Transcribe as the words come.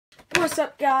What's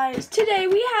up, guys? Today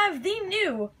we have the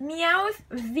new Meowth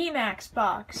VMAX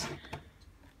box.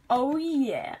 Oh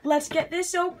yeah, let's get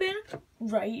this open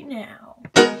right now.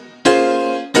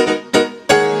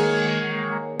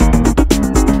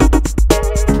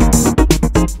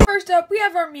 First up, we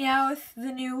have our Meowth,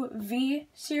 the new V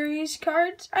series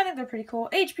cards. I think they're pretty cool.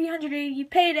 HP 180,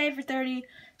 Payday for 30,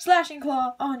 Slashing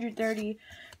Claw 130.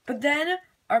 But then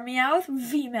our Meowth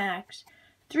VMAX,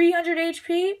 300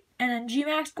 HP, and then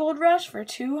G-Max Gold Rush for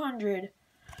 200.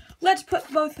 Let's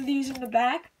put both of these in the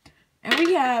back. And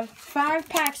we have 5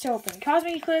 packs to open.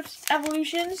 Cosmic Eclipse,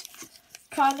 Evolutions,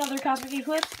 another Cosmic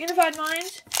Eclipse, Unified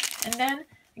Minds, and then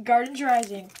Gardens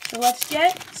Rising. So let's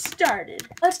get started.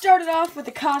 Let's start it off with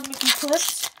the Cosmic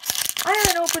Eclipse. I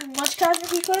haven't opened much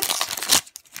Cosmic Eclipse.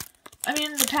 I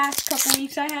mean, in the past couple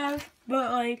weeks I have,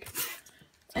 but like,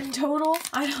 in total,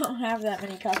 I don't have that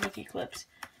many Cosmic Eclipse.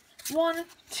 1,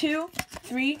 2,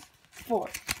 3, 4.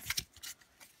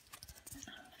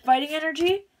 Fighting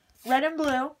Energy, Red and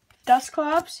Blue,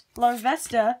 Dusclops,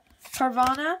 Larvesta,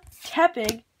 Carvana,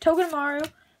 Tepig, Togedemaru,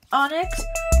 Onyx,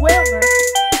 Whalmer.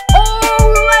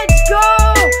 Oh, let's go!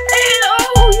 And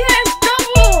oh yes,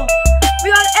 double! We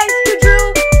got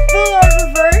Excadrill, Full Art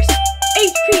Reverse,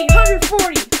 HP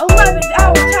 140, 11th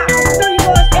Hour Tackle, 30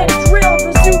 plus, and Drill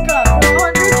Bazooka for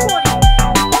 120.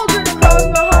 Alternate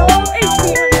Crossbow Hollow, HP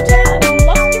 110, and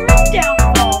Lustrous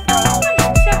Downfall for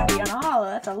 170 on a hollow.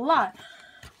 That's a lot.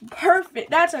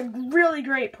 Perfect. That's a really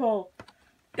great pull.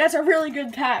 That's a really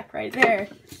good pack right there.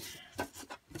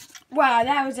 Wow,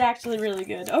 that was actually really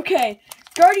good. Okay,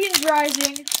 Guardians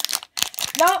Rising.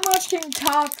 Not much can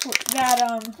top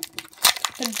that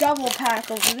the double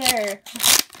pack over there.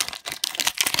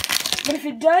 But if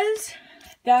it does,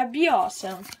 that'd be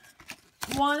awesome.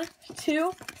 1,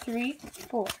 2, 3,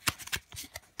 4.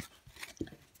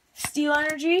 Steel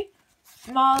Energy,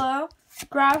 Malo,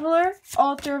 Graveler,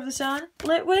 Altar of the Sun,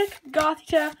 Litwick,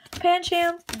 Gothita,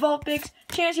 Pancham, Vulpix,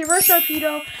 Chansey, Reverse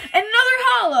Torpedo, and another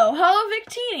Hollow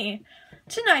Victini.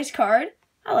 It's a nice card.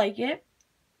 I like it.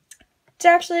 It's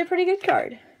actually a pretty good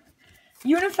card.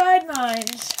 Unified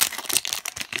Minds.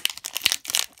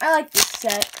 I like this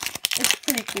set. It's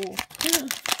pretty cool.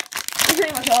 That's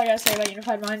pretty much all I gotta say about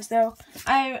Unified Minds, though.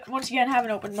 I, once again,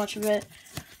 haven't opened much of it.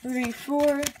 3,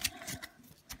 4.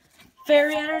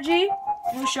 Fairy Energy,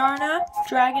 Musharna,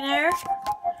 Dragonair,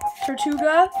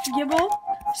 Tortuga, Gibble,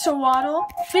 Sawaddle,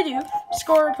 Bidoof,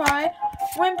 Scoropie,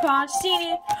 Wimpod,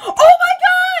 Steenie. Oh my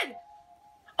god!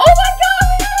 Oh my god!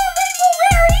 We got a Rainbow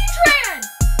Rare Heatran!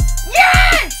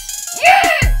 Yes!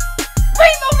 Yes!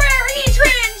 Rainbow Rare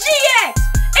Heatran GX!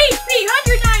 HP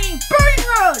 190, Burning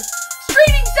Rose,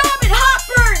 Streaming Summon, Hot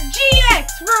Burn GX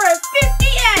for a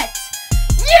 50X!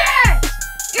 Yes!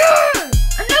 Yes!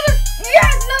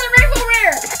 Another Rainbow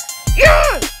Rare!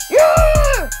 Yeah!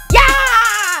 Yeah!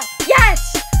 Yeah! Yes!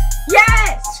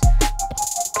 Yes!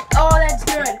 Oh, that's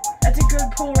good. That's a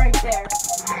good pull right there.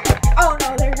 Oh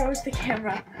no, there goes the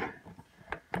camera.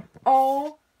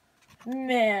 Oh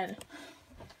man.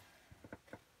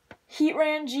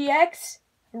 Heatran GX,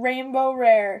 Rainbow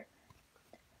Rare.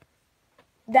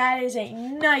 That is a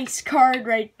nice card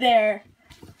right there.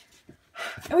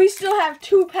 And we still have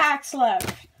 2 packs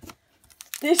left.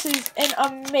 This is an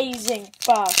amazing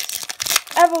box.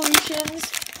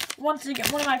 Evolutions, once again,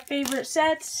 one of my favorite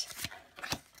sets.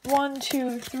 1,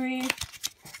 2, 3.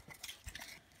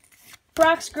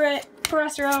 Brock's Grit,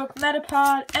 Professor Oak,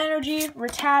 Metapod, Energy,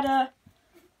 Rattata,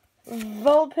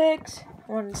 Vulpix.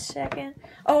 1 second.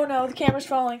 Oh no, the camera's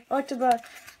falling. Electabuzz.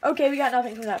 Okay, we got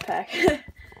nothing from that pack.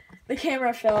 The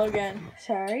camera fell again.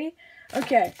 Sorry.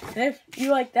 Okay, and if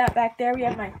you like that back there, we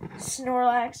have my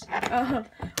Snorlax.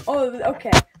 Oh,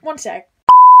 okay. 1 sec.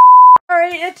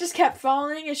 Alright, it just kept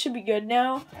falling. It should be good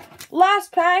now.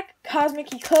 Last pack,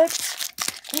 Cosmic Eclipse.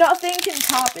 Nothing can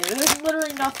top it. There's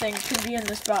literally nothing can be in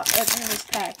this box, in this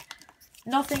pack.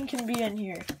 Nothing can be in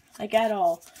here, like at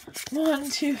all. 1,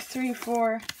 2, 3,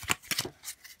 4.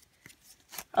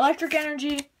 Electric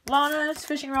Energy, Lana's,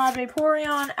 Fishing Rod,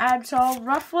 Vaporeon, Absol,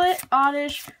 Rufflet,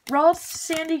 Oddish, Ralts,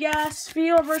 Sandygast,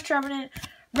 Spheal, Reverse Trevenant,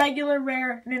 Regular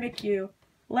Rare, Mimikyu.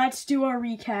 Let's do a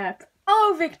recap.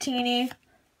 Hollow Victini,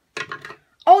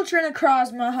 Ultra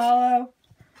Necrozma Hollow,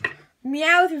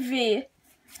 Meowth V,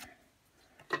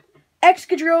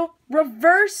 Excadrill,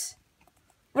 Reverse,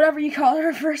 whatever you call it,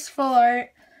 Reverse Full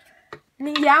Art,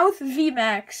 Meowth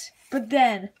VMAX, but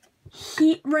then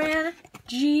Heatran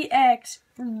GX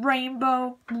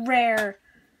Rainbow Rare.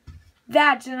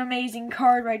 That's an amazing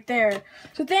card right there.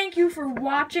 So thank you for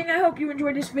watching. I hope you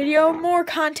enjoyed this video. More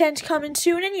content's coming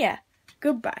soon, and yeah,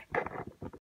 goodbye.